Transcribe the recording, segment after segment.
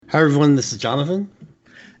Hi, everyone. This is Jonathan.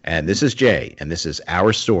 And this is Jay, and this is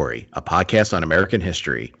Our Story, a podcast on American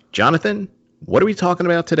history. Jonathan, what are we talking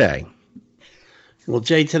about today? Well,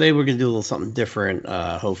 Jay, today we're going to do a little something different.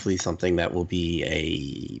 Hopefully, something that will be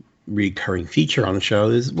a recurring feature on the show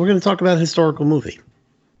is we're going to talk about a historical movie.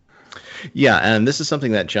 Yeah, and this is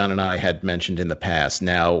something that John and I had mentioned in the past.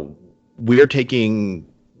 Now, we're taking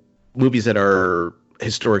movies that are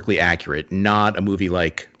historically accurate, not a movie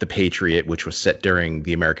like The Patriot, which was set during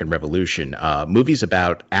the American Revolution, movies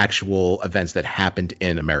about actual events that happened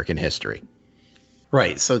in American history.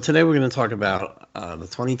 Right. So today we're going to talk about the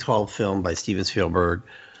 2012 film by Steven Spielberg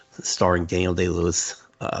starring Daniel Day-Lewis,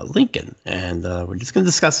 Lincoln. And we're just going to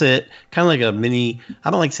discuss it kind of like a mini, I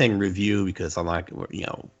don't like saying review because I'm not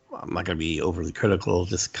going to be overly critical,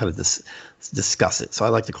 just kind of discuss it. So I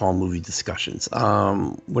like to call them movie discussions.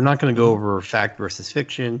 We're not going to go over fact versus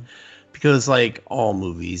fiction because like all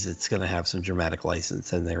movies, it's going to have some dramatic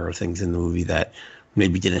license. And there are things in the movie that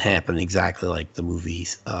maybe didn't happen exactly like the movie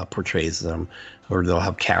portrays them, or they'll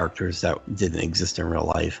have characters that didn't exist in real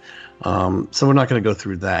life. So we're not going to go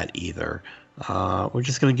through that either. We're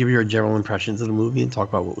just going to give you our general impressions of the movie and talk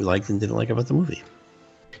about what we liked and didn't like about the movie.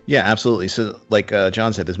 Yeah, absolutely. So like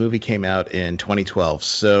John said, this movie came out in 2012.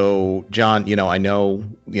 So John, I know,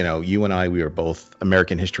 you and I, we were both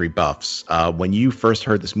American history buffs. When you first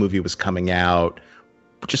heard this movie was coming out,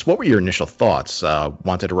 just what were your initial thoughts?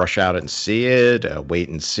 Wanted to rush out and see it, wait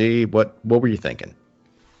and see? What were you thinking?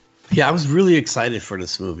 Yeah, I was really excited for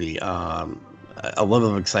this movie. A level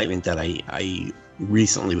of excitement that I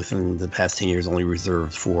recently, within the past 10 years, only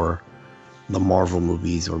reserved for the Marvel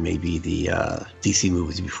movies or maybe the DC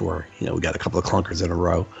movies before. We got a couple of clunkers in a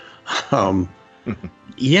row.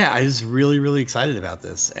 Yeah, I was really, really excited about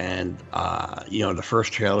this. And, the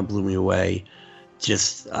first trailer blew me away.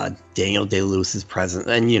 Just Daniel Day-Lewis's presence.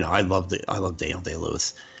 And, I love Daniel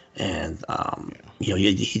Day-Lewis. And,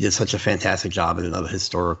 he did such a fantastic job in another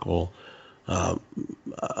historical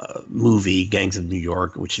movie, Gangs of New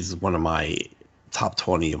York, which is one of my top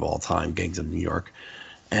 20 of all time, Gangs of New York.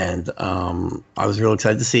 And I was real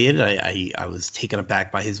excited to see it. I was taken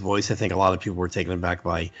aback by his voice. I think a lot of people were taken aback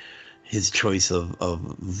by his choice of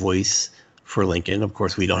voice for Lincoln. Of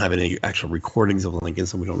course, we don't have any actual recordings of Lincoln,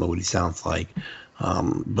 so we don't know what he sounds like.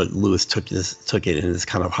 But Lewis took it in this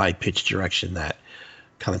kind of high pitched direction that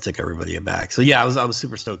kind of took everybody aback. So yeah, I was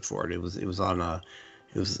super stoked for it. It was one of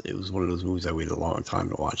those movies I waited a long time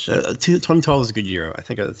to watch. 2012 was a good year. I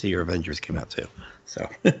think that's the year Avengers came out too. So.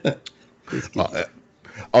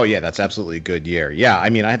 Oh yeah, that's absolutely a good year. Yeah, I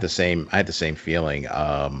mean, I had the same feeling.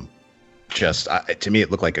 To me,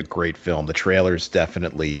 it looked like a great film. The trailers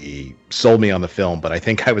definitely sold me on the film, but I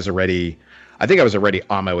think I was already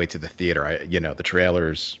on my way to the theater. The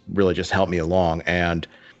trailers really just helped me along. And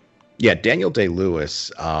yeah, Daniel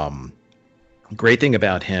Day-Lewis, great thing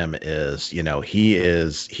about him is, he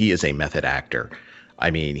is a method actor.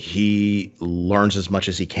 I mean, he learns as much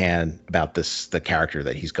as he can about the character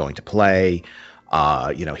that he's going to play.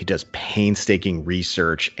 He does painstaking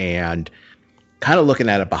research and kind of looking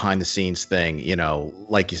at a behind the scenes thing,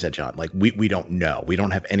 like you said, John, like we don't know. We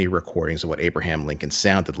don't have any recordings of what Abraham Lincoln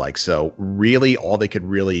sounded like. So really all they could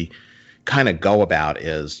really kind of go about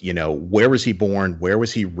is, where was he born? Where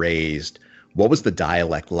was he raised? What was the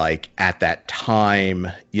dialect like at that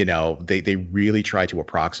time? They really tried to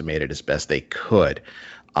approximate it as best they could.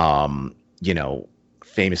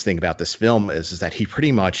 Famous thing about this film is that he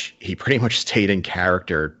pretty much stayed in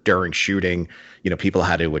character during shooting. People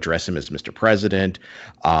had to address him as Mr. President.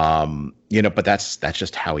 But that's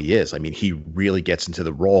just how he is. I mean, he really gets into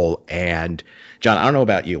the role. And John, I don't know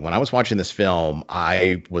about you. When I was watching this film,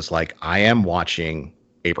 I was like, I am watching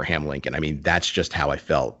Abraham Lincoln. I mean, that's just how I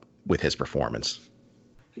felt with his performance.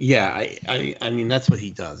 Yeah, I mean, that's what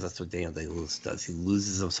he does. That's what Daniel Day-Lewis does. He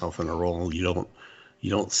loses himself in a role. You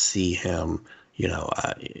don't see him.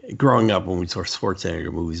 Growing up when we saw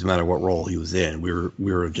Schwarzenegger movies, no matter what role he was in, we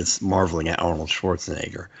were just marveling at Arnold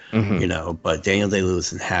Schwarzenegger. Mm-hmm. But Daniel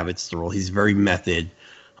Day-Lewis inhabits the role. He's very method.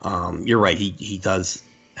 You're right. He does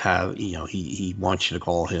have, he wants you to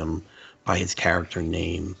call him by his character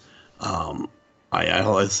name. I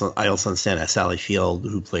also understand that Sally Field,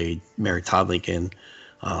 who played Mary Todd Lincoln,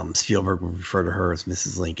 Spielberg would refer to her as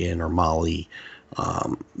Mrs. Lincoln or Molly.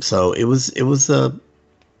 So it was it was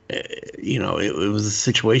a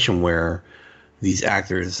situation where these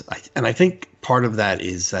actors, and I think part of that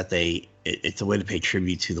is that it's a way to pay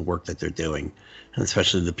tribute to the work that they're doing, and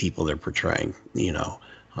especially the people they're portraying.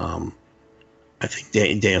 I think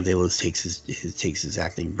Daniel Day-Lewis takes his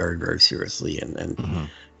acting very, very seriously, and mm-hmm.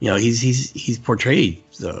 He's portrayed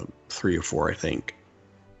the 3 or 4, I think,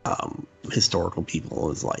 historical people in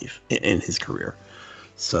his life, in his career.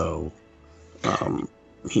 So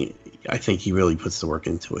I think he really puts the work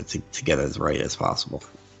into it to get it as right as possible.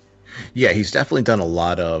 Yeah, he's definitely done a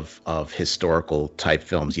lot of historical type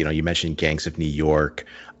films. You know, you mentioned Gangs of New York.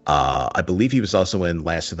 I believe he was also in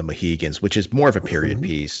Last of the Mohegans, which is more of a period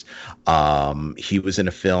piece. He was in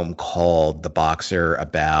a film called The Boxer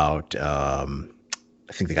about, I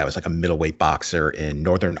think the guy was like a middleweight boxer in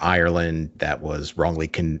Northern Ireland that was wrongly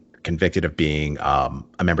convicted of being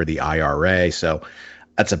a member of the IRA. So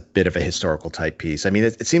that's a bit of a historical type piece. I mean,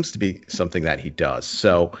 it seems to be something that he does.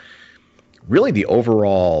 So really the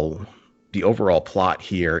overall plot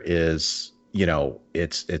here is, you know,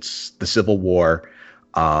 it's the Civil War.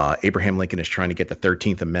 Abraham Lincoln is trying to get the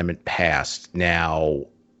 13th Amendment passed. Now,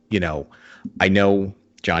 you know, I know,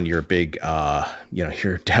 John, you're a big,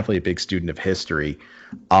 you're definitely a big student of history.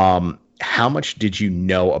 How much did you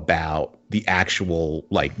know about the actual,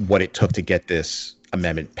 like, what it took to get this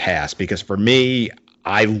amendment passed? Because for me,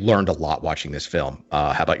 I learned a lot watching this film.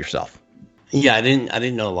 How about yourself? Yeah, I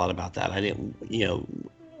didn't know a lot about that. I didn't,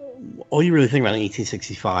 all you really think about in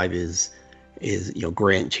 1865 is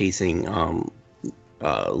Grant chasing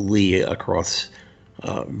Lee across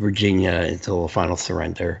Virginia until a final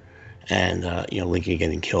surrender, and Lincoln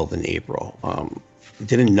getting killed in April.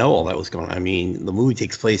 Didn't know all that was going on. I mean, the movie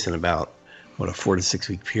takes place in about a 4 to 6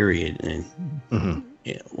 week period, and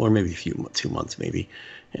or maybe 2 months, maybe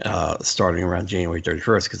starting around January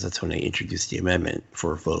 31st, because that's when they introduced the amendment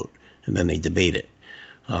for a vote, and then they debate it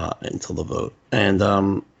until the vote. And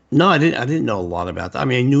no, I didn't know a lot about that. I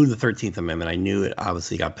mean, I knew the 13th Amendment. I knew it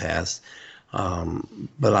obviously got passed,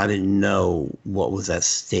 but I didn't know what was at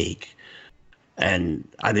stake. And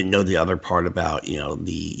I didn't know the other part about,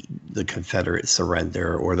 the Confederate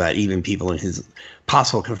surrender, or that even people in his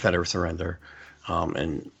possible Confederate surrender,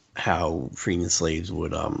 and how freeing the slaves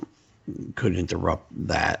could interrupt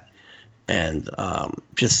that, and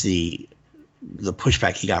just the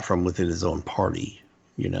pushback he got from within his own party,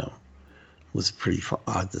 was pretty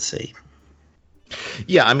odd to see.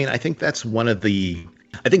 Yeah, I mean, I think one of the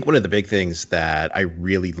big things that I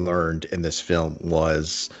really learned in this film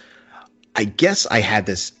was, I guess I had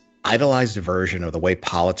this idolized version of the way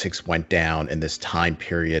politics went down in this time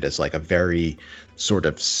period as like a very sort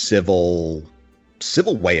of civil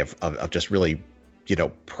way of just really,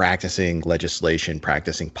 practicing legislation,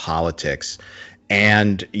 practicing politics.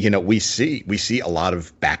 And, we see a lot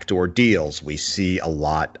of backdoor deals. We see a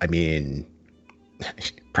lot, I mean,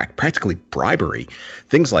 practically bribery,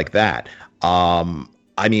 things like that.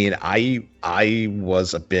 I mean, I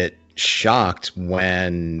was a bit shocked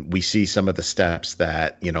when we see some of the steps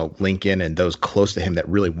that, Lincoln and those close to him that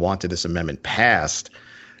really wanted this amendment passed,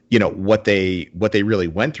 what they really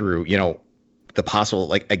went through, the possible,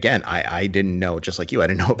 like, again, I didn't know, just like you, I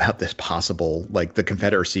didn't know about this possible, like the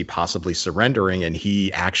Confederacy possibly surrendering. And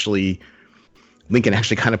Lincoln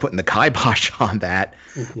actually kind of putting the kibosh on that,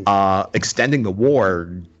 extending the war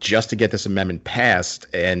just to get this amendment passed.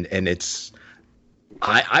 And it's,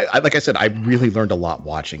 I like I said, I really learned a lot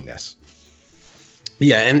watching this.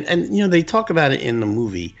 Yeah, and they talk about it in the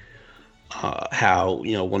movie, how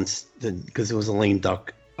once because it was a lame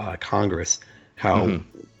duck Congress, how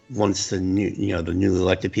once the newly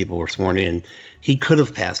elected people were sworn in, he could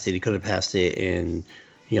have passed it. He could have passed it in,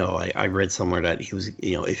 I read somewhere that he was,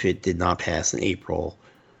 if it did not pass in April,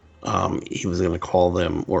 he was going to call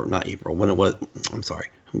them, or not April, when it was. I'm sorry,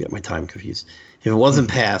 I'm getting my time confused. If it wasn't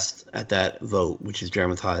passed at that vote, which is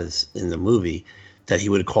dramatized in the movie, that he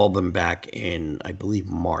would call them back in, I believe,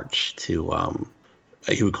 March to,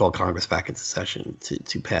 he would call Congress back into session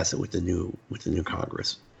to pass it with the new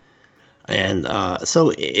Congress. And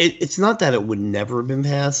so it's not that it would never have been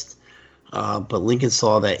passed, but Lincoln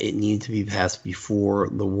saw that it needed to be passed before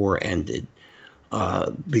the war ended,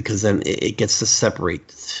 because then it gets to separate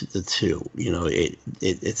the two.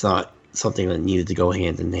 It's not something that needed to go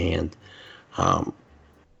hand in hand.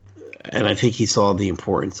 And I think he saw the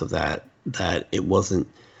importance of that it wasn't,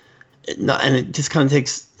 and it just kind of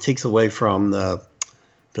takes away from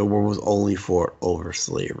the war was only fought over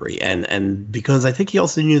slavery. And because I think he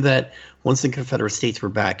also knew that once the Confederate States were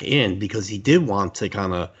back in, because he did want to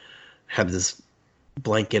kind of have this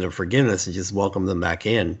blanket of forgiveness and just welcome them back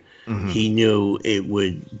in, he knew it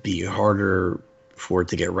would be harder for it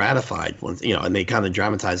to get ratified once, and they kind of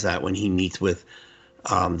dramatize that when he meets with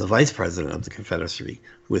the vice president of the Confederacy,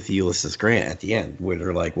 with Ulysses Grant at the end, where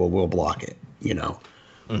they're like, well, we'll block it,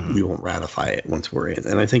 we won't ratify it once we're in.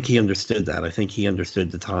 And I think he understood that. I think he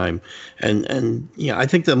understood the time. And I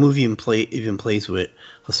think the movie even plays with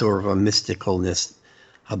a sort of a mysticalness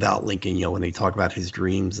about Lincoln, when they talk about his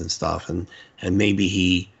dreams and stuff, and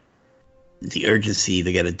maybe the urgency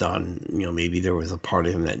to get it done, maybe there was a part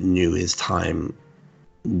of him that knew his time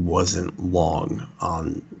wasn't long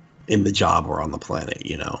in the job or on the planet,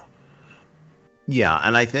 Yeah,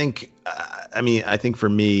 and I think, I think for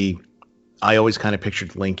me, I always kind of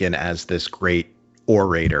pictured Lincoln as this great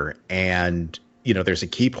orator, and there's a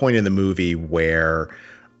key point in the movie where,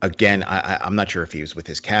 again, I'm not sure if he was with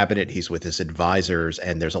his cabinet, he's with his advisors,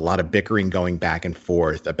 and there's a lot of bickering going back and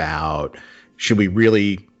forth about, should we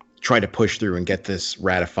really try to push through and get this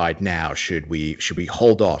ratified now? Should we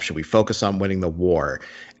hold off? Should we focus on winning the war?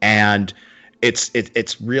 And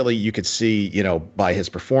it's really, you could see, by his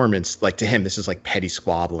performance, like, to him, this is like petty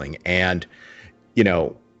squabbling. And,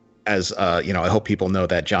 as I hope people know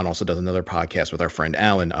that John also does another podcast with our friend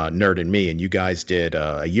Alan, Nerd and Me, and you guys did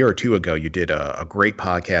a year or two ago, you did a great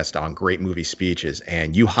podcast on great movie speeches,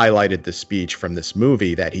 and you highlighted the speech from this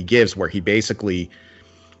movie that he gives where he basically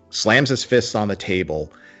slams his fists on the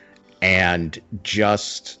table and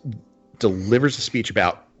just delivers a speech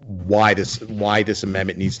about why this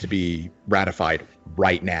amendment needs to be ratified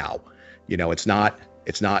right now. It's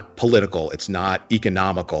not political, it's not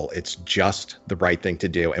economical, it's just the right thing to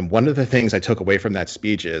do. And one of the things I took away from that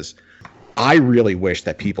speech is, I really wish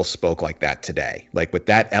that people spoke like that today, like with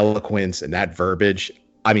that eloquence and that verbiage.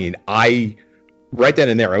 I mean, right then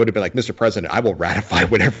and there, I would have been like, Mr. President, I will ratify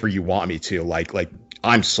whatever you want me to. Like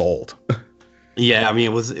I'm sold. Yeah, I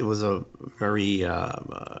mean, it was a very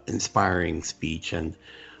inspiring speech,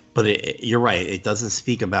 but you're right. It doesn't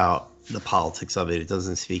speak about the politics of it. It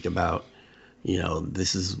doesn't speak about,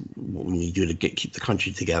 this is what we need to do to keep the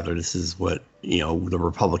country together. This is what the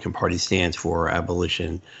Republican Party stands for,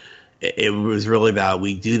 abolition. It was really about,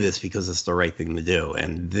 we do this because it's the right thing to do,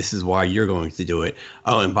 and this is why you're going to do it.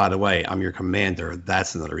 Oh, and by the way, I'm your commander.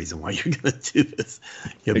 That's another reason why you're going to do this,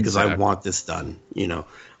 because I want this done.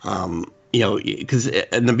 Because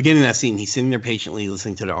in the beginning of that scene, he's sitting there patiently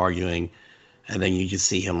listening to the arguing, and then you just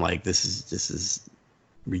see him like, this is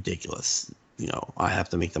ridiculous. I have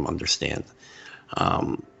to make them understand.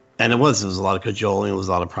 And it was a lot of cajoling. It was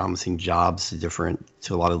a lot of promising jobs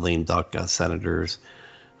to a lot of lame duck senators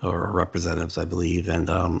or representatives, I believe. And,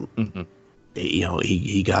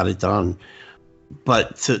 he got it done.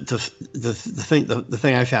 But the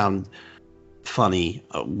thing I found funny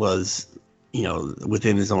was,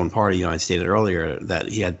 within his own party, I stated earlier that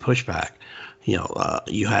he had pushback.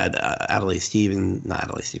 You had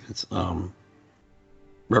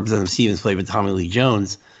Representative Stevens played with Tommy Lee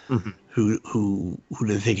Jones, who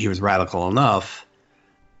didn't think he was radical enough,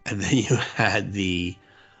 and then you had the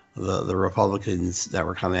Republicans that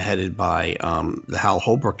were kind of headed by the Hal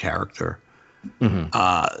Holbrook character,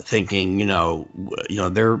 thinking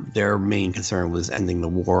their main concern was ending the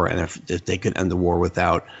war, and if they could end the war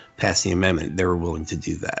without passing the amendment, they were willing to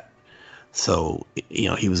do that. So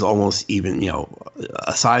he was almost even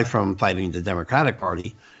aside from fighting the Democratic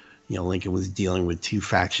Party, Lincoln was dealing with two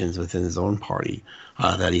factions within his own party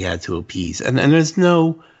that he had to appease. And there's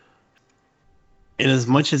no, in as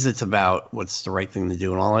much as it's about what's the right thing to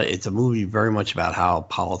do and all that, it's a movie very much about how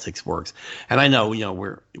politics works. And I know,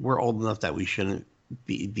 we're old enough that we shouldn't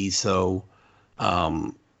be so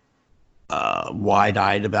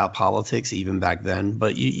wide-eyed about politics even back then,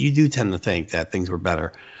 but you do tend to think that things were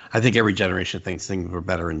better. I think every generation thinks things were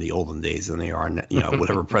better in the olden days than they are,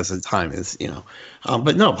 whatever present time is,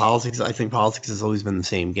 But no, I think politics has always been the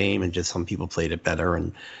same game, and just some people played it better,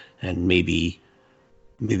 and maybe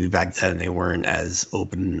back then they weren't as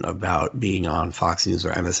open about being on Fox News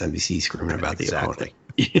or MSNBC screaming about the opponent.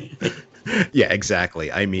 Yeah,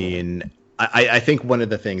 exactly. I mean, I think one of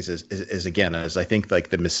the things is again, I think like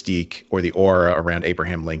the mystique or the aura around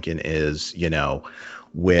Abraham Lincoln is,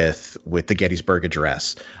 with the Gettysburg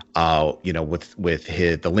Address, with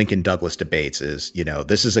the Lincoln Douglas debates is,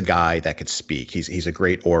 this is a guy that could speak. He's a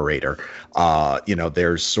great orator.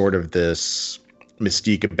 There's sort of this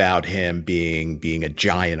mystique about him being a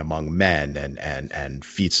giant among men and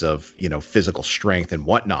feats of, physical strength and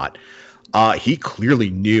whatnot. He clearly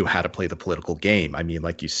knew how to play the political game. I mean,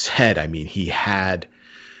 like you said, he had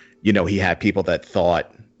people that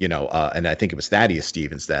thought, and I think it was Thaddeus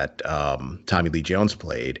Stevens that Tommy Lee Jones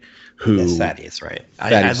played. Yes, Thaddeus, right?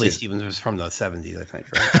 Thaddeus Stevens was from the 70s, I think,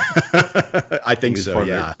 right? I think so,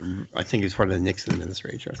 yeah. I think he was part of the Nixon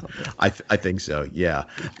administration or something. I think so, yeah.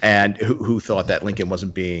 And who thought that Lincoln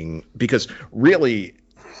wasn't because really,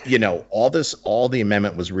 all the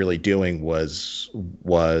amendment was really doing was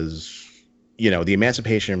the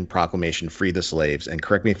Emancipation Proclamation freed the slaves. And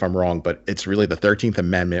correct me if I'm wrong, but it's really the 13th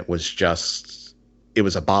Amendment was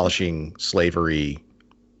abolishing slavery,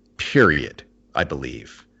 period. I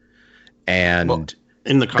believe. And well,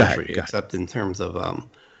 in the go ahead, country, go ahead. except in terms of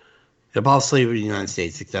it abolished slavery in the United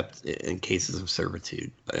States, except in cases of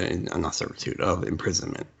servitude, not servitude, of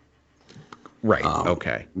imprisonment. Right.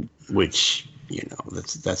 Okay. Which, you know,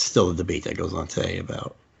 that's still a debate that goes on today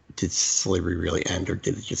about, did slavery really end or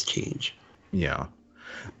did it just change? Yeah.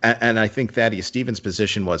 And I think Thaddeus Stevens'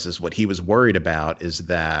 position is what he was worried about is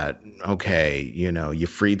that, okay, you know, you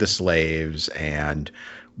freed the slaves and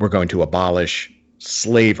we're going to abolish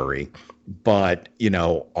slavery. But, you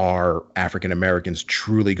know, are African Americans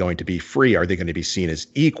truly going to be free? Are they going to be seen as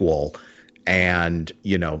equal? And,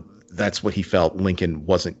 you know, that's what he felt Lincoln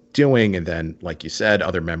wasn't doing. And then, like you said,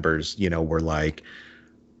 other members, you know, were like,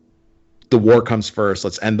 the war comes first.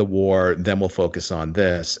 Let's end the war. Then we'll focus on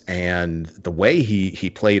this. And the way he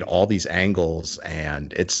played all these angles,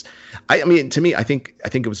 and I mean, to me, I think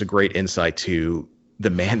it was a great insight to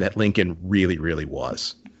the man that Lincoln really, really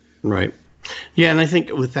was. Right. Yeah, and I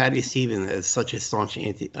think with Thaddeus Stevens as such a staunch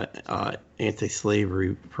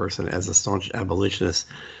anti-slavery person, as a staunch abolitionist,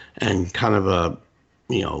 and kind of a,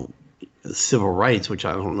 you know, civil rights, which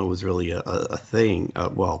I don't know was really a thing.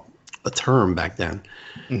 Well, a term back then.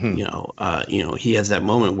 Mm-hmm. You know, he has that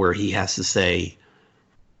moment where he has to say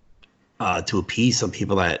to appease some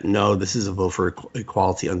people that no, this is a vote for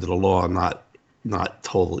equality under the law, not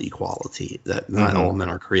total equality. That not all men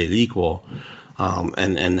are created equal.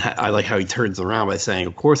 And I like how he turns around by saying,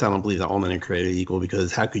 of course, I don't believe that all men are created equal,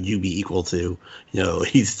 because how could you be equal to, you know,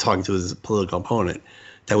 he's talking to his political opponent.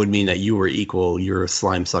 That would mean that you were equal. You're a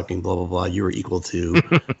slime sucking, blah, blah, blah. You were equal to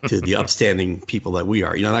the upstanding people that we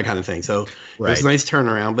are, you know, that kind of thing. So It was a nice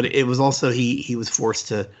turnaround, but it was also, he was forced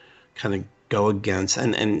to kind of go against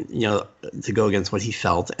and, you know, to go against what he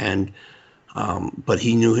felt. And, but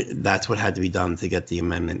he knew that's what had to be done to get the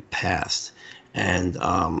amendment passed. And,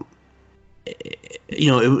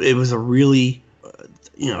 you know, it was a really,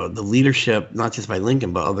 you know, the leadership, not just by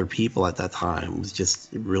Lincoln, but other people at that time, was just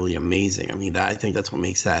really amazing. I mean, I think that's what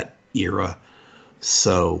makes that era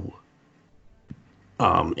so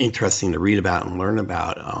interesting to read about and learn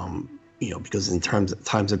about, you know, because in times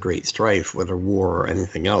of great strife, whether war or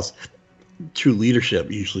anything else, true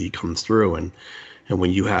leadership usually comes through. And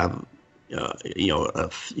when you have, you know,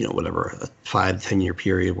 whatever, a 5-10 year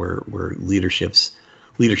period where leaders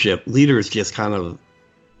just kind of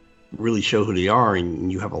really show who they are,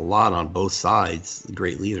 and you have a lot on both sides,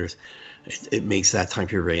 great leaders, it makes that time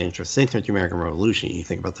period very interesting. Same thing with the American Revolution. You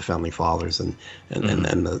think about the founding fathers and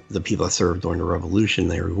the people that served during the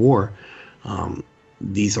Revolutionary War.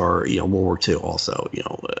 These are, you know, World War II also, you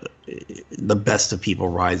know, the best of people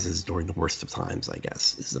rises during the worst of times, I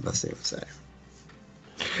guess, is the best thing to say.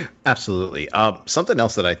 Absolutely. Something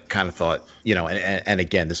else that I kind of thought, you know, and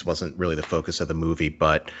again, this wasn't really the focus of the movie,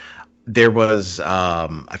 but there was,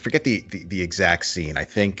 I forget the exact scene. I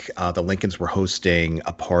think the Lincolns were hosting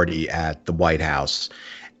a party at the White House,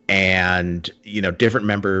 and, you know, different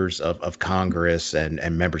members of Congress and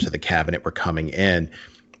members of the cabinet were coming in.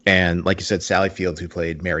 And like you said, Sally Fields, who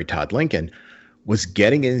played Mary Todd Lincoln, was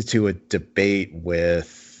getting into a debate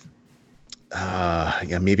with,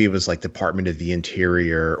 yeah, maybe it was like Department of the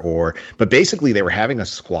Interior, but basically they were having a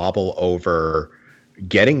squabble over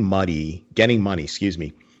getting money,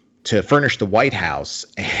 to furnish the White House.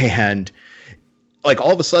 And like,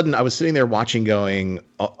 all of a sudden I was sitting there watching going,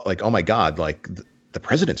 like, oh my God, like the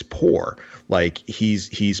president's poor. Like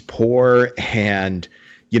he's poor, and,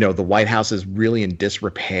 you know, the White House is really in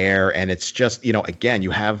disrepair. And it's just, you know, again,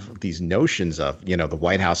 you have these notions of, you know, the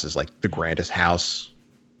White House is like the grandest house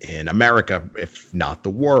in America, if not the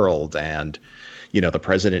world. And, you know, the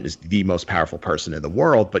president is the most powerful person in the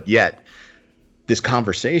world. But yet this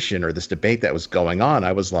conversation or this debate that was going on,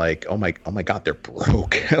 I was like, oh my God, they're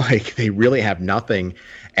broke. Like, they really have nothing.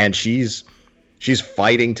 And she's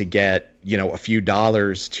fighting to get, you know, a few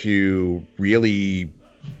dollars to really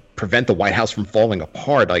prevent the White House from falling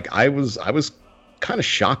apart. Like, I was kind of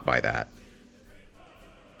shocked by that.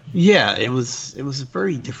 Yeah, it was a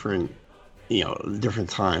very different, you know, different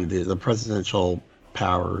time. The presidential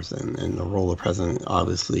powers and the role of president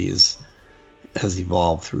obviously has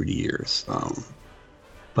evolved through the years.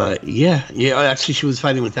 But yeah, actually she was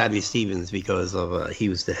fighting with Thaddeus Stevens because of he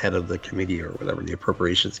was the head of the committee or whatever, the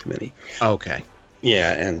appropriations committee. Okay.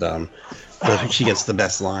 Yeah, and I think she gets the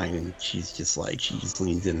best line, and she just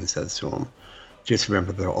leans in and says to him, "Just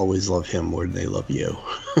remember, they'll always love him more than they love you,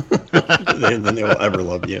 than they will ever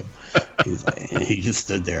love you." He's like, he just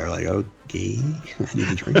stood there like, okay, I need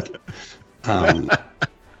a drink.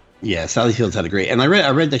 Yeah, Sally Fields had a great, and I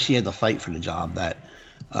read that she had to fight for the job, that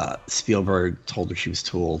Spielberg told her she was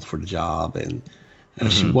too old for the job, and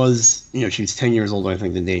She was, she was 10 years older, I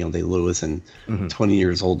think, than Daniel Day-Lewis, and 20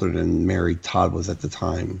 years older than Mary Todd was at the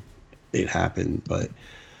time it happened. But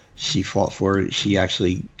she fought for it. She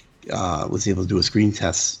actually was able to do a screen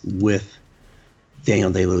test with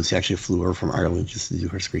Daniel Day-Lewis. He actually flew her from Ireland just to do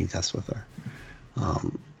her screen test with her,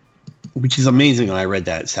 which is amazing. When I read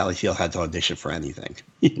that Sally Field had to audition for anything,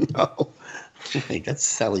 like, that's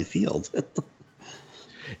Sally Field.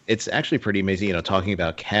 It's actually pretty amazing, talking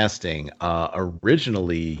about casting.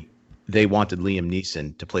 Originally, they wanted Liam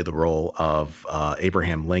Neeson to play the role of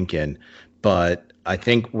Abraham Lincoln, but I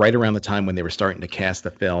think right around the time when they were starting to cast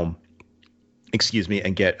the film,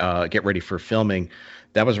 and get ready for filming,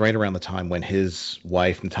 that was right around the time when his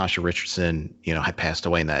wife, Natasha Richardson, had passed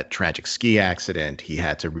away in that tragic ski accident. He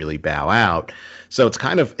had to really bow out. So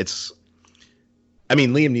Liam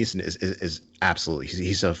Neeson is absolutely,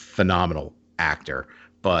 he's a phenomenal actor.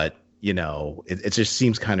 But it just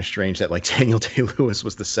seems kind of strange that like Daniel Day-Lewis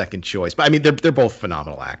was the second choice. But I mean, they're both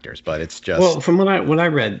phenomenal actors. But it's just, well, from what I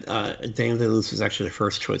read, Daniel Day-Lewis was actually the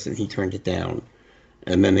first choice, and he turned it down.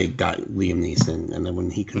 And then they got Liam Neeson, and then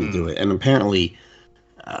when he couldn't do it, and apparently,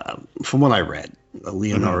 from what I read,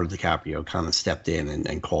 Leonardo DiCaprio kind of stepped in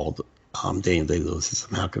and called Daniel Day-Lewis and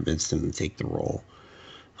somehow convinced him to take the role.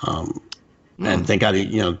 And thank God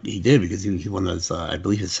he did, because he won his, I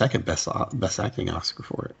believe, his second best acting Oscar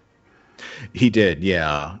for it. He did,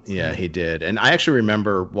 yeah, he did. And I actually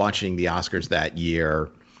remember watching the Oscars that year,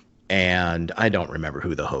 and I don't remember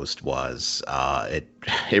who the host was.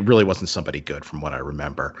 It really wasn't somebody good from what I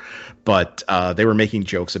remember, but they were making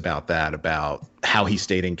jokes about that, about how he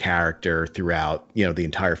stayed in character throughout the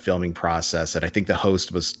entire filming process. And I think the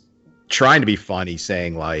host was trying to be funny,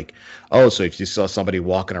 saying like, oh, so if you saw somebody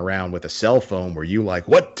walking around with a cell phone, were you like,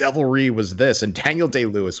 what devilry was this? And Daniel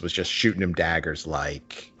Day-Lewis was just shooting him daggers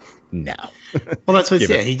like, no. Well, that's what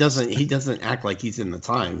he doesn't act like he's in the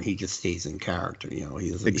time. He just stays in character. He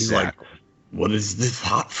doesn't. Exactly. He's like, what is this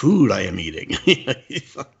hot food I am eating?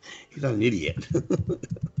 He's not an idiot.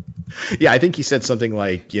 Yeah, I think he said something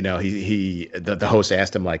like, the host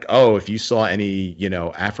asked him like, oh, if you saw any,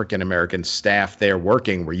 African American staff there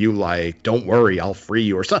working, were you like, don't worry, I'll free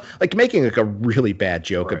you, or something, like making like a really bad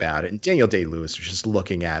joke about it. And Daniel Day-Lewis was just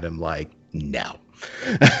looking at him like, no.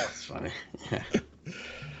 That's funny. Yeah.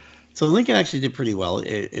 So Lincoln actually did pretty well.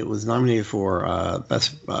 It was nominated for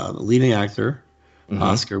Best Leading Actor,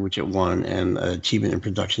 Oscar, which it won, and Achievement in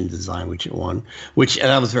Production Design, which it won. And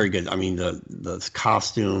that was very good. I mean, the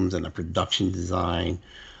costumes and the production design,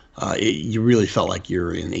 you really felt like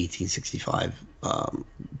you're in 1865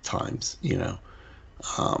 times. Yeah,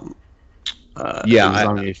 it was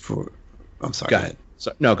nominated for. I'm sorry. Go ahead.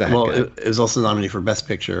 No, go ahead. Well, go ahead. It was also nominated for Best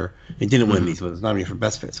Picture. It didn't win these, but it was nominated for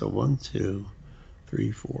Best Picture. So 1, 2,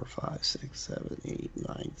 3, 4, 5, 6, 7, 8,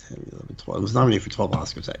 9, 10, 11, 12. It was nominated for 12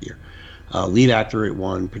 Oscars that year. Lead actor, it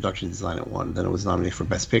won. Production design, it won. Then it was nominated for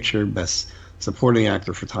Best Picture, Best Supporting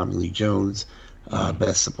Actor for Tommy Lee Jones,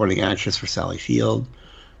 Best Supporting Actress for Sally Field,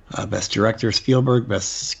 Best Director, Spielberg,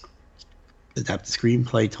 Best Adapted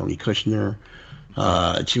Screenplay, Tony Kushner,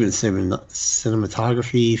 Achievement in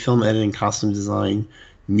Cinematography, Film Editing, Costume Design,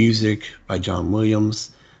 Music by John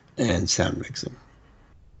Williams, and Sound Mixing.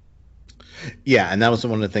 Yeah, and that was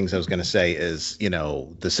one of the things I was going to say is, the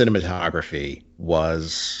cinematography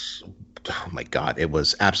was, oh my God, it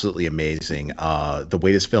was absolutely amazing. The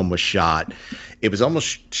way this film was shot, it was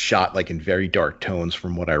almost shot like in very dark tones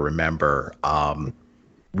from what I remember.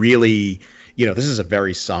 Really, this is a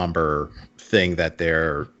very somber thing that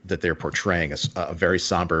they're portraying, a very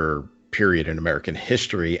somber period in American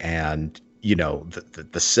history, and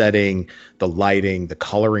the setting, the lighting, the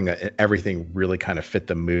coloring, everything really kind of fit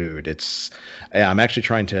the mood. I'm actually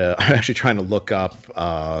trying to look up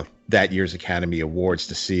that year's Academy Awards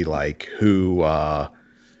to see like who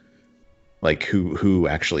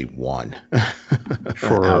actually won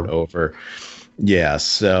for out over. Yeah.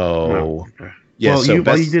 So yeah. Well, so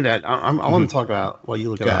while you do that, I want to talk about while you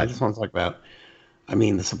look at it. ahead. I just want to talk about. I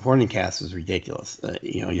mean, the supporting cast is ridiculous.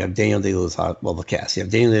 You have Daniel Day-Lewis. The cast. You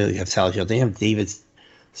have Daniel Day-Lewis, you have Sally Field. They have David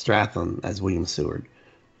Strathairn as William Seward,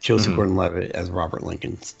 Joseph Gordon-Levitt as Robert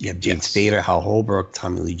Lincoln. You have James Spader, Hal Holbrook,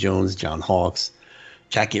 Tommy Lee Jones, John Hawkes,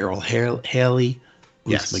 Jackie Earle Haley,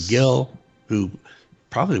 Bruce McGill, who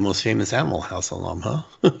probably the most famous Animal House alum, huh?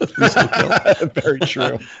 Bruce McGill. Very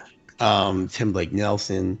true. Tim Blake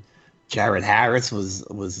Nelson. Jared Harris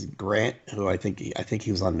was Grant, who I think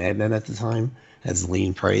he was on Mad Men at the time as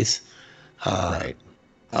Lean Price. Right.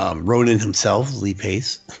 Ronan himself, Lee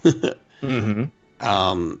Pace. And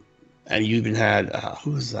you even had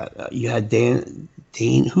who was that? You had Dane,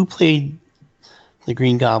 who played the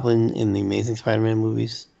Green Goblin in the Amazing Spider-Man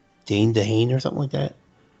movies. Dane DeHaan or something like that.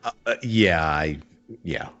 Yeah.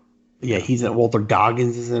 Yeah, he's in it. Walter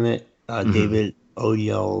Goggins is in it. Mm-hmm. David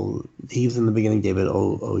Oyelowo. He was in the beginning. David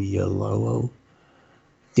Oyelowo.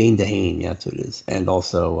 Dane DeHaan, yeah, that's what it is. And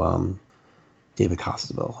also David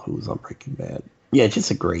Costabile, who was on Breaking Bad. Yeah, just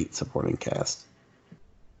a great supporting cast.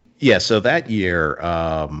 Yeah, so that year,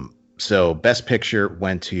 so Best Picture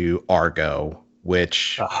went to Argo,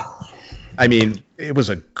 which, I mean, it was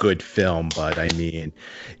a good film, but I mean,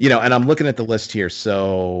 you know, and I'm looking at the list here.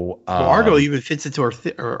 So well, Argo even fits into our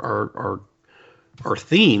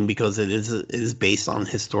theme because it is based on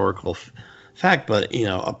historical fact. But you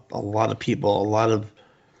know, a lot of people, a lot of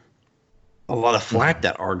flack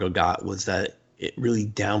that Argo got was that it really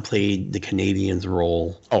downplayed the Canadians'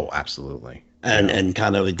 role. Oh, absolutely. And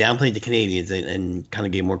kind of downplayed the Canadians and kind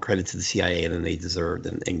of gave more credit to the CIA than they deserved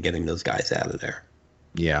in getting those guys out of there.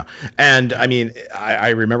 Yeah. And I mean, I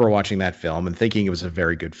remember watching that film and thinking it was a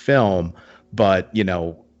very good film, but you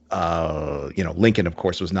know, Lincoln, of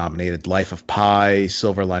course, was nominated. Life of Pi,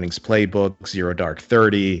 Silver Linings Playbook, Zero Dark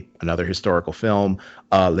 30, another historical film,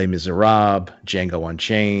 Les Miserables, Django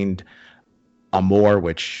Unchained, Amour,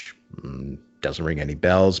 which doesn't ring any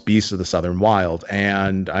bells, Beasts of the Southern Wild.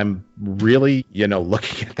 And I'm really, you know,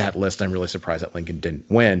 looking at that list, I'm really surprised that Lincoln didn't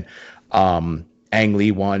win. Ang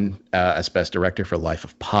Lee won as Best Director for Life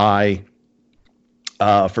of Pi.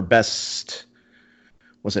 For Best,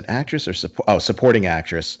 was it actress or supporting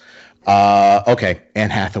actress? Okay,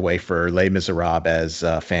 Anne Hathaway for Les Miserables as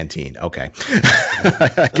Fantine. Okay,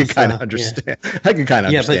 I can kind of understand. Yeah. I can kind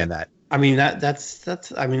of understand that. I mean that's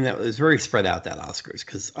I mean that was very spread out, that Oscars,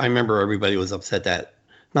 because I remember everybody was upset that,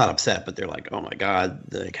 not upset, but they're like, oh my God,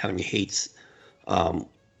 the Academy hates Ben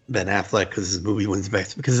Affleck because his movie wins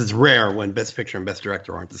best, because it's rare when Best Picture and Best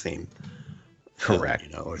Director aren't the same. Correct.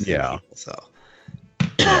 Film, you know, or yeah. People, so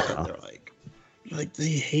they're like they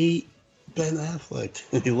hate Ben Affleck.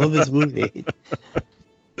 They love his movie.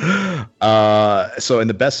 So in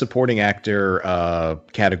the Best Supporting Actor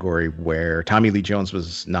category, where Tommy Lee Jones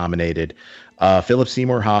was nominated, Philip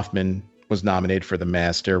Seymour Hoffman was nominated for The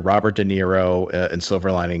Master, Robert De Niro in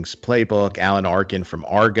Silver Linings Playbook, Alan Arkin from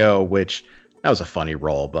Argo, which that was a funny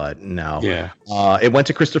role, but no. Yeah. It went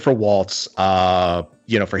to Christopher Waltz,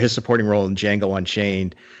 you know, for his supporting role in Django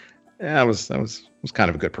Unchained. That was kind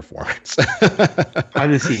of a good performance. I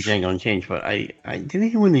didn't see Django Unchained, but I didn't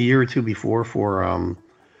he win a year or two before for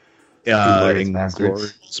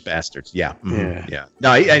Inglourious Bastards. Yeah. Mm-hmm. Yeah.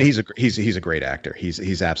 No, and he's a great actor.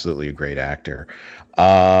 He's absolutely a great actor.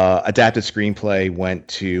 Adapted screenplay went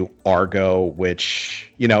to Argo,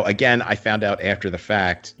 which, you know, again, I found out after the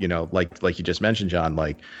fact, you know, like you just mentioned, John,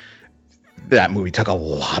 like that movie took a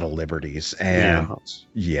lot of liberties, and that's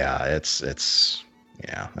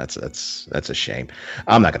a shame.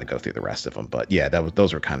 I'm not going to go through the rest of them, but yeah,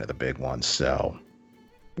 those were kind of the big ones. So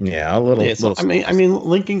yeah, I mean,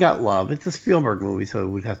 Lincoln got love. It's a Spielberg movie, so it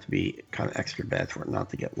would have to be kind of extra bad for it not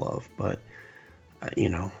to get love. But you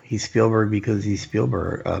know, he's Spielberg because he's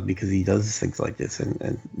Spielberg, because he does things like this,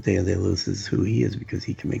 and Daniel Day-Lewis is who he is because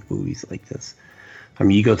he can make movies like this. I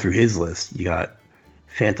mean, you go through his list. You got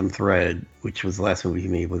Phantom Thread, which was the last movie he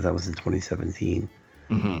made, that was in 2017.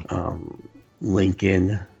 Mm-hmm.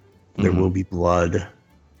 Lincoln, There Will Be Blood,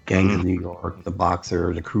 Gangs of New York, The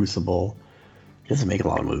Boxer, The Crucible. He doesn't make a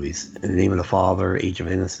lot of movies. In the Name of the Father, Age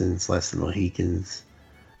of Innocence, Less Than the Mohicans,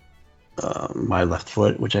 My Left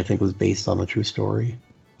Foot, which I think was based on a true story.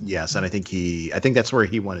 Yes, and I think that's where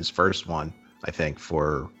he won his first one, I think,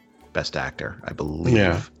 for Best Actor, I believe.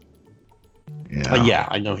 Yeah. Yeah,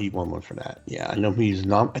 I know he won one for that. Yeah, I know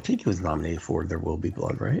I think he was nominated for There Will Be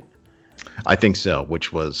Blood, right? I think so,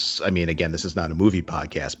 which was, I mean, again, this is not a movie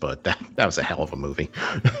podcast, but that was a hell of a movie.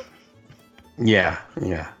 Yeah.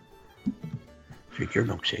 Drink your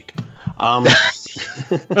milkshake.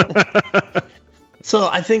 So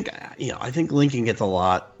I think Lincoln gets a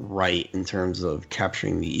lot right in terms of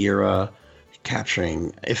capturing the era,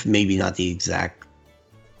 capturing, if maybe not the exact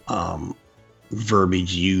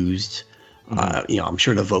verbiage used. You know, I'm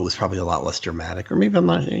sure the vote was probably a lot less dramatic, or maybe I'm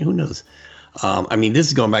not. Who knows? I mean, this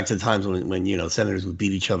is going back to the times when you know, senators would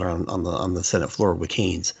beat each other on the Senate floor with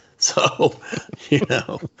canes. So, you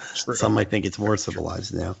know, some might think it's more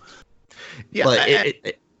civilized now. Yeah, but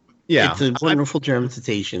it's a wonderful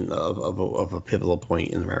dramatization of a pivotal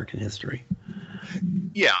point in American history.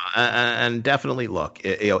 Yeah, and definitely, look,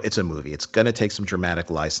 it's a movie. It's going to take some dramatic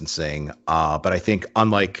licensing, but I think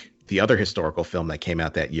unlike the other historical film that came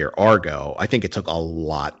out that year, Argo, I think it took a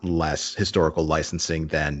lot less historical licensing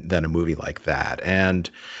than a movie like that. And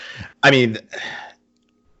I mean,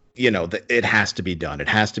 it has to be done. It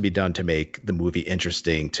has to be done to make the movie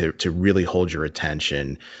interesting, to really hold your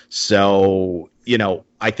attention. So,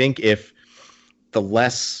 I think if the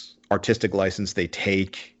less artistic license they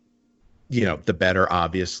take, the better,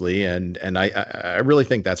 obviously. And I really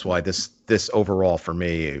think that's why this overall, for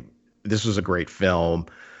me, this was a great film,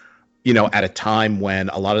 at a time when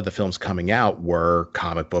a lot of the films coming out were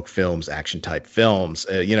comic book films, action type films.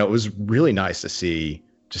 It was really nice to see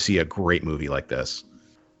a great movie like this.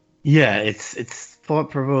 Yeah, it's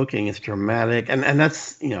thought provoking, it's dramatic, and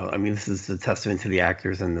that's this is a testament to the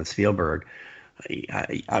actors and the Spielberg.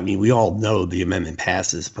 I mean, we all know the amendment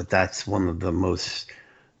passes, but that's one of the most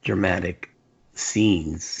dramatic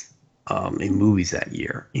scenes in movies that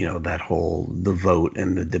year. The vote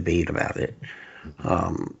and the debate about it,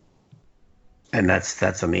 and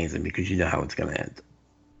that's amazing because you know how it's going to end.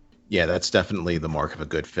 Yeah, that's definitely the mark of a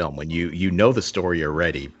good film when you know the story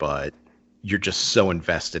already, but you're just so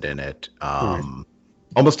invested in it,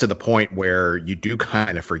 almost to the point where you do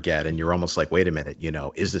kind of forget, and you're almost like, wait a minute,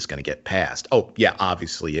 is this going to get passed? Oh, yeah,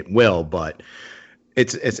 obviously it will, but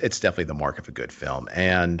it's definitely the mark of a good film.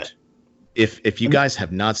 And if you guys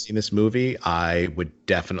have not seen this movie, I would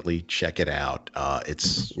definitely check it out.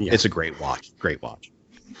 It's a great watch. Great watch.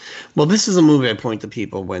 Well, this is a movie I point to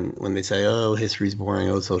people when they say, "Oh, history's boring.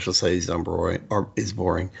 Oh, social studies is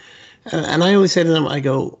boring," and I always say to them, I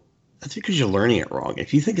go, that's because you're learning it wrong.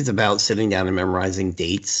 If you think it's about sitting down and memorizing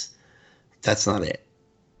dates, that's not it.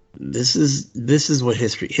 This is what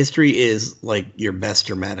history is, like your best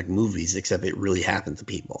dramatic movies, except it really happened to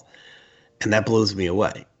people. And that blows me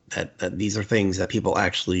away. That these are things that people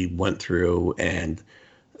actually went through and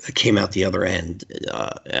came out the other end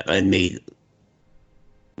and made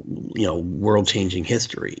world-changing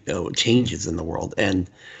history, changes in the world. And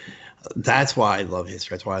that's why I love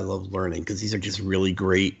history. That's why I love learning, because these are just really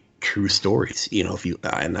great true stories.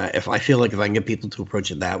 If I feel like if I can get people to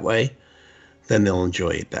approach it that way, then they'll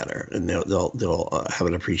enjoy it better, and they'll have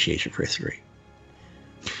an appreciation for history.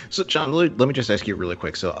 So, John, let me just ask you really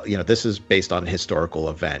quick. So, this is based on a historical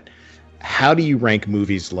event. How do you rank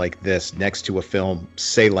movies like this next to a film,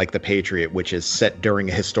 say like The Patriot, which is set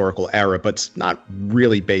during a historical era, but it's not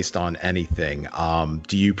really based on anything?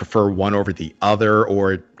 Do you prefer one over the other,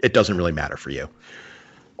 or it doesn't really matter for you?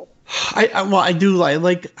 I do. I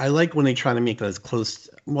like when they try to make it as close.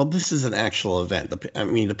 Well, this is an actual event.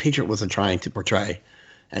 The Patriot wasn't trying to portray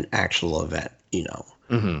an actual event.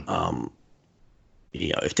 Mm-hmm.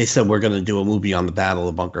 If they said we're going to do a movie on the Battle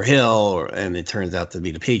of Bunker Hill, and it turns out to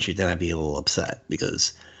be The Patriot, then I'd be a little upset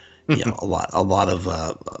because a lot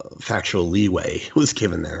of factual leeway was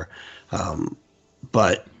given there.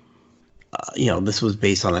 But this was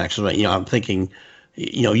based on an actual event. I'm thinking,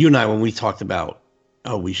 you and I, when we talked about,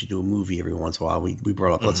 oh, we should do a movie every once in a while, we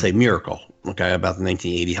brought up, let's say, Miracle, okay, about the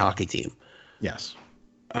 1980 hockey team. Yes.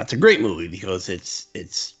 It's a great movie because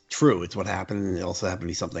it's true. It's what happened, and it also happened to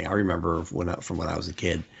be something I remember from when I was a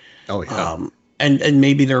kid. Oh, yeah. And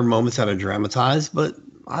maybe there are moments that are dramatized, but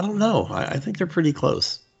I don't know. I think they're pretty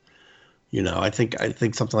close. I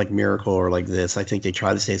think something like Miracle or like this, I think they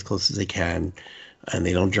try to stay as close as they can, and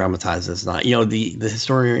they don't dramatize this. Not, the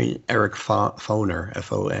historian Eric Foner,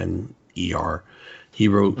 Foner, he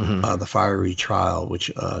wrote The Fiery Trial, which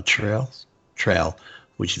Trail,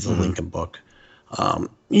 which is a Lincoln book.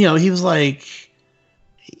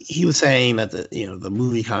 He was saying that the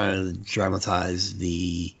movie kind of dramatized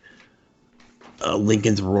the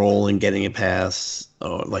Lincoln's role in getting it passed.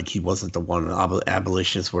 Like he wasn't the one.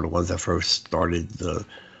 Abolitionists were the ones that first started the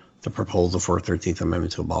proposal for a 13th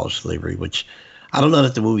Amendment to abolish slavery, which I don't know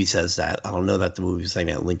that the movie says that. I don't know that the movie is saying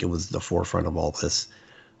that Lincoln was the forefront of all this.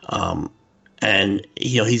 And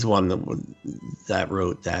he's one that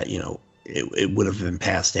wrote that it would have been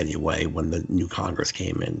passed anyway when the new Congress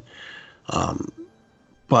came in.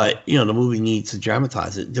 But the movie needs to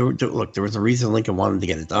dramatize it. There was a reason Lincoln wanted to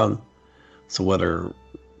get it done. So whether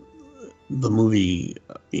the movie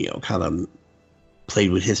kind of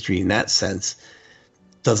played with history in that sense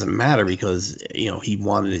doesn't matter, because he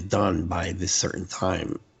wanted it done by this certain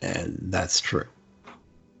time, and that's true.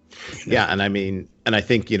 Yeah, and I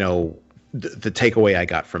think the takeaway I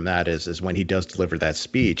got from that is when he does deliver that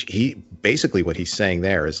speech, he basically, what he's saying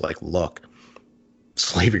there is like, look,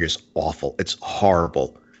 slavery is awful. It's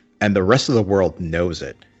horrible. And the rest of the world knows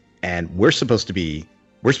it. And we're supposed to be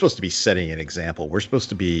setting an example. We're supposed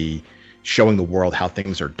to be showing the world how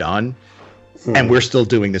things are done. And we're still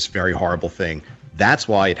doing this very horrible thing. That's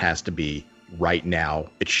why it has to be right now.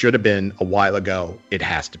 It should have been a while ago. It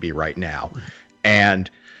has to be right now.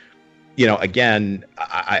 And again,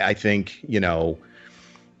 I think,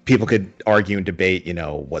 people could argue and debate,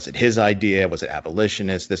 was it his idea? Was it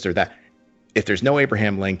abolitionist, this or that? If there's no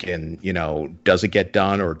Abraham Lincoln, does it get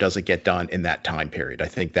done or does it get done in that time period? I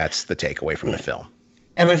think that's the takeaway from the film.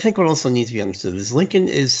 And I think what also needs to be understood is Lincoln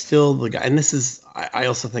is still the guy. And this is, I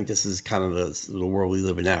also think this is kind of the world we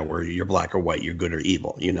live in now, where you're black or white, you're good or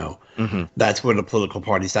evil, Mm-hmm. That's where the political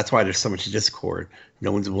parties, that's why there's so much discord.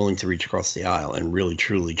 No one's willing to reach across the aisle and really,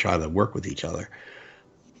 truly try to work with each other.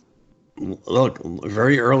 Look,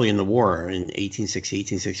 very early in the war, in 1860,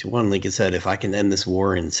 1861, Lincoln said, if I can end this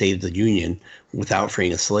war and save the Union without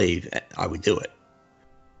freeing a slave, I would do it.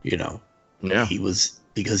 Yeah.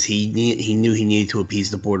 Because he knew he needed to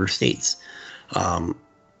appease the border states. So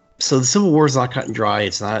the Civil War is not cut and dry.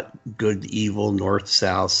 It's not good, evil, north,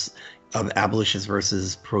 south, abolitionists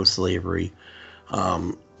versus pro-slavery.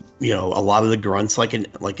 A lot of the grunts, like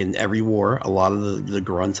in every war, a lot of the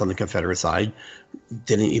grunts on the Confederate side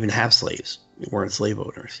didn't even have slaves. They weren't slave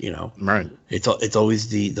owners. Right. It's always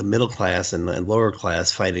the middle class and the lower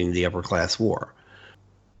class fighting the upper class war,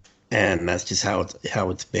 and that's just how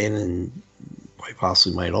it's been and quite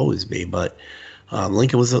possibly might always be. But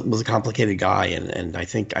Lincoln was a complicated guy, and I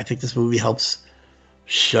think this movie helps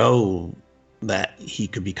show that he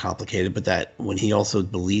could be complicated, but that when he also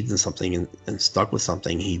believed in something and stuck with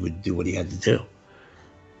something, he would do what he had to do.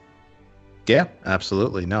 Yeah,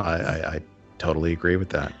 absolutely. No, I totally agree with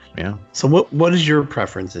that. Yeah. So what is your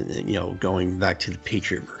preference in going back to the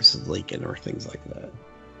Patriot versus Lincoln or things like that?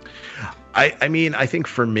 I mean, I think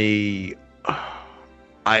for me,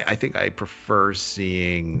 I think I prefer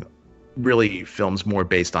seeing really films more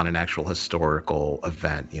based on an actual historical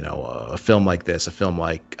event. A film like this, a film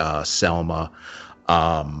like Selma,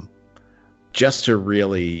 just to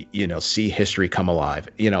really see history come alive.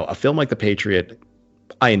 A film like The Patriot,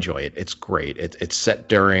 I enjoy it. It's great. It's set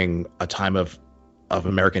during a time of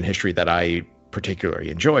American history that I particularly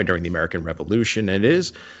enjoy, during the American Revolution. And it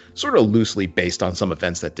is sort of loosely based on some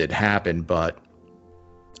events that did happen, but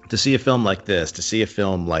to see a film like this, to see a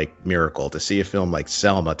film like Miracle, to see a film like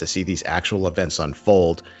Selma, to see these actual events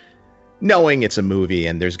unfold, knowing it's a movie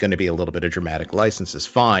and there's going to be a little bit of dramatic license is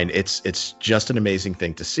fine. It's just an amazing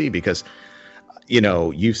thing to see because,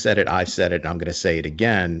 you've said it, I've said it, and I'm going to say it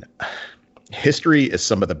again. History is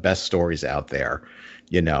some of the best stories out there.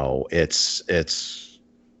 It's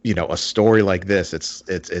a story like this.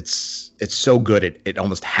 It's so good. It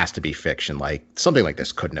almost has to be fiction. Like something like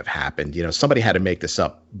this couldn't have happened. Somebody had to make this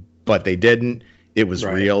up, but they didn't. It was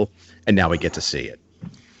real. And now we get to see it.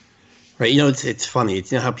 Right. It's funny.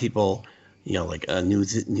 It's how people, like New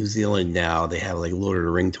Zealand now, they have like Lord of the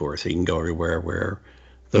Ring tour. So you can go everywhere where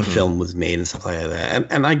the film was made and stuff like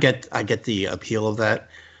that. And I get the appeal of that.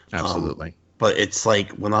 Absolutely. But it's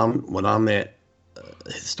like when I'm at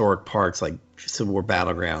historic parks like Civil War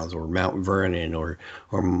battlegrounds or Mount Vernon or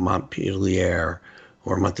Montpelier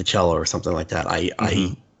or Monticello or something like that,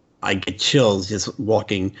 I get chills just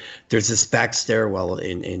walking. There's this back stairwell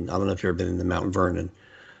in I don't know if you've ever been in the Mount Vernon.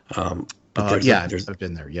 I've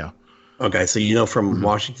been there. Yeah. Okay, so from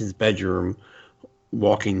Washington's bedroom,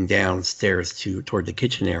 walking downstairs toward the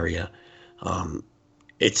kitchen area,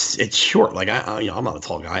 it's short. Like I'm not a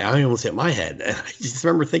tall guy. I almost hit my head. And I just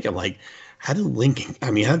remember thinking, like, how did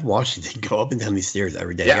Washington go up and down these stairs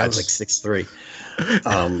every day? I was like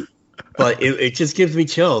 6'3". But it just gives me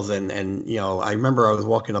chills. And I remember I was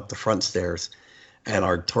walking up the front stairs, and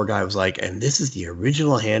our tour guy was like, "And this is the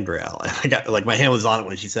original handrail." And I got like my hand was on it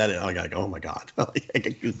when she said it. And I got like, "Oh my god!" I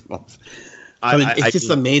got goosebumps. It's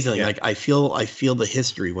just amazing. Yeah. Like I feel the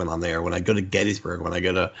history when I'm there. When I go to Gettysburg, when I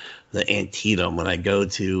go to the Antietam, when I go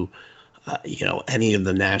to any of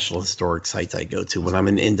the national historic sites I go to, when I'm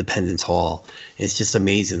in Independence Hall, it's just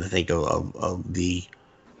amazing to think of the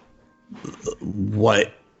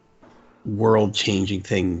what world-changing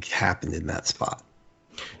thing happened in that spot.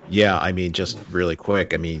 Yeah, I mean, just really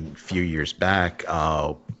quick. I mean, a few years back,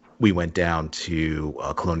 we went down to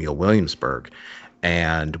Colonial Williamsburg,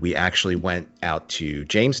 and we actually went out to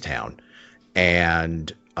Jamestown.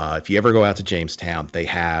 And if you ever go out to Jamestown, they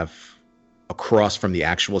have across from the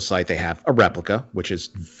actual site, they have a replica, which is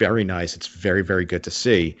very nice. It's very, very good to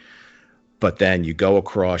see. But then you go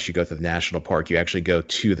across, you go to the national park, you actually go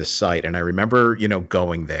to the site. And I remember,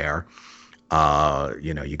 going there.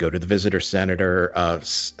 You go to the visitor center.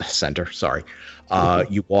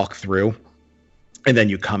 You walk through, and then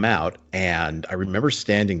you come out. And I remember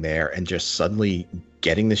standing there and just suddenly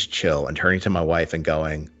getting this chill and turning to my wife and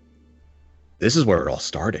going, "This is where it all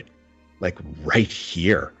started, like right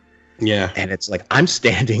here." Yeah. And it's like I'm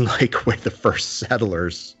standing like where the first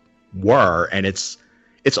settlers were, and it's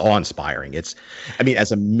it's awe-inspiring. I mean,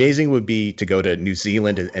 as amazing it would be to go to New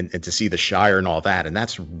Zealand and to see the Shire and all that, and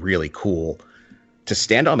that's really cool. To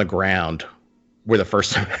stand on the ground where the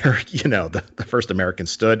first, the first American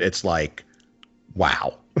stood, it's like,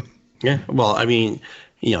 wow. Yeah. Well, I mean,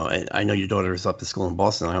 I know your daughter is up to school in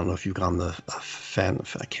Boston. I don't know if you've gone to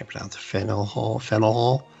I can't pronounce it, Faneuil Hall.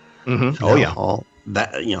 Mm-hmm. Oh, yeah. Hall.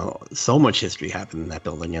 That, so much history happened in that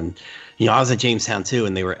building. And, I was at Jamestown too,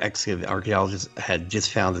 and they were archaeologists had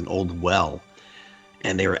just found an old well,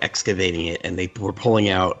 and they were excavating it, and they were pulling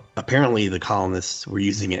out, apparently the colonists were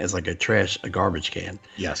using it as like a garbage can.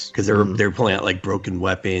 Yes. Because they were pulling out like broken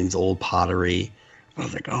weapons, old pottery. I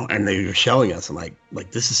was like, oh, and they were showing us, and like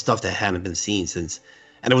this is stuff that hadn't been seen since,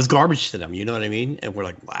 and it was garbage to them, you know what I mean? And we're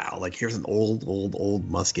like, wow, like here's an old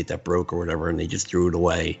musket that broke or whatever, and they just threw it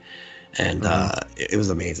away. And it was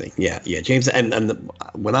amazing. Yeah, James. And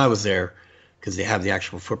when I was there, because they have the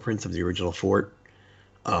actual footprints of the original fort,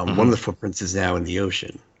 one of the footprints is now in the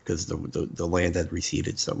ocean because the land had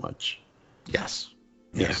receded so much. Yes.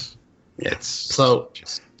 Yeah. Yes. It's so.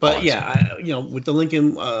 Just but awesome. Yeah, with the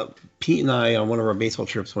Lincoln, Pete and I on one of our baseball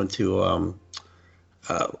trips went to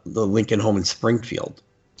the Lincoln home in Springfield.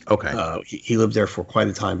 Okay. He lived there for quite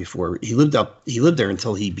a time before he lived there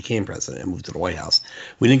until he became president and moved to the White House.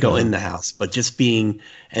 We didn't go in the house, but just being,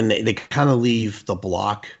 and they kind of leave the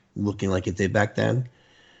block looking like it did back then,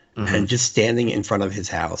 and just standing in front of his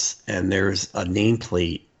house, and there's a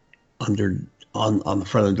nameplate on the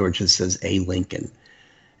front of the door that just says A. Lincoln,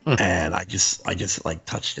 and I just like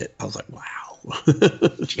touched it. I was like, wow,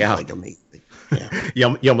 yeah, like amazing. Yeah.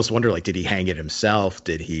 You almost wonder, like, did he hang it himself?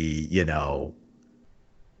 Did he,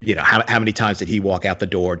 how many times did he walk out the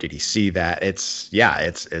door? Did he see that? It's like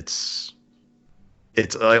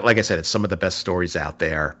I said, it's some of the best stories out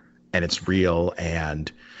there, and it's real.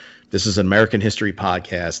 And this is an American history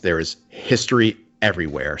podcast. There is history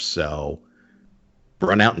everywhere. So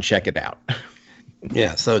run out and check it out.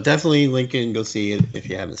 Yeah. So definitely Lincoln, go see it if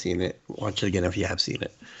you haven't seen it. Watch it again if you have seen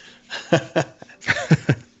it.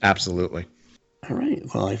 Absolutely. All right.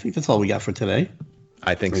 Well, I think that's all we got for today.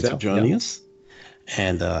 I think Thanks so. for joining us.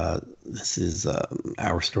 And this is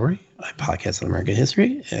Our Story, a podcast on American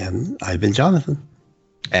history. And I've been Jonathan.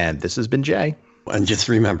 And this has been Jay. And just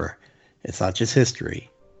remember, it's not just history,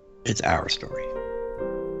 it's our story.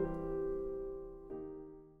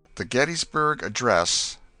 The Gettysburg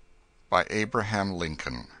Address by Abraham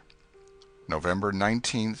Lincoln, November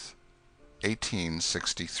 19th,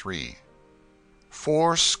 1863.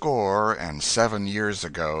 77 years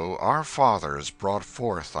ago, our fathers brought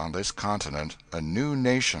forth on this continent a new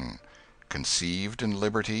nation, conceived in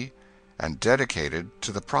liberty, and dedicated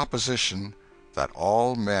to the proposition that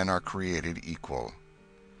all men are created equal.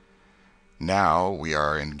 Now we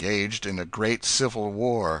are engaged in a great civil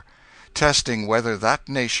war, testing whether that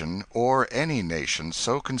nation, or any nation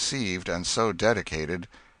so conceived and so dedicated,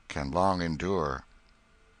 can long endure.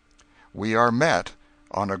 We are met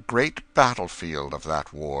on a great battlefield of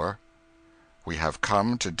that war. We have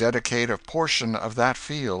come to dedicate a portion of that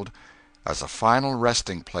field as a final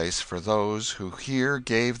resting place for those who here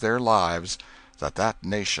gave their lives that that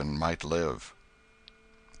nation might live.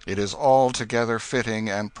 It is altogether fitting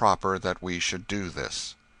and proper that we should do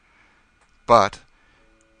this. But,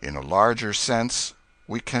 in a larger sense,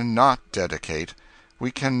 we cannot dedicate,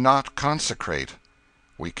 we cannot consecrate,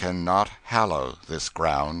 we cannot hallow this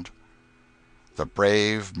ground. The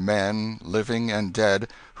brave men, living and dead,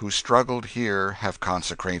 who struggled here have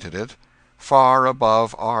consecrated it, far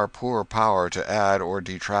above our poor power to add or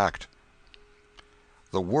detract.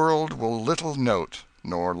 The world will little note,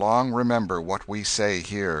 nor long remember what we say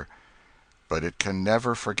here, but it can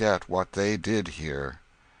never forget what they did here.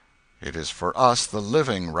 It is for us, the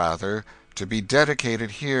living, rather, to be dedicated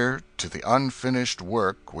here to the unfinished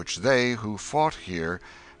work which they who fought here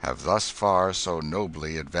have thus far so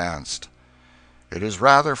nobly advanced. It is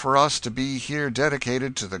rather for us to be here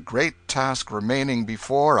dedicated to the great task remaining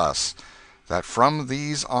before us, that from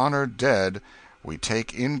these honored dead we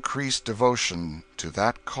take increased devotion to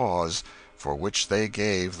that cause for which they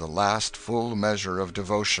gave the last full measure of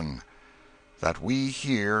devotion, that we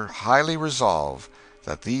here highly resolve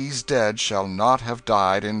that these dead shall not have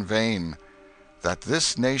died in vain, that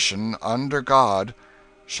this nation under God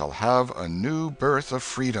shall have a new birth of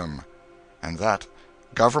freedom, and that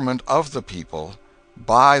government of the people,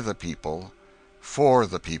 by the people, for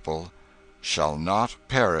the people, shall not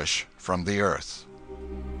perish from the earth.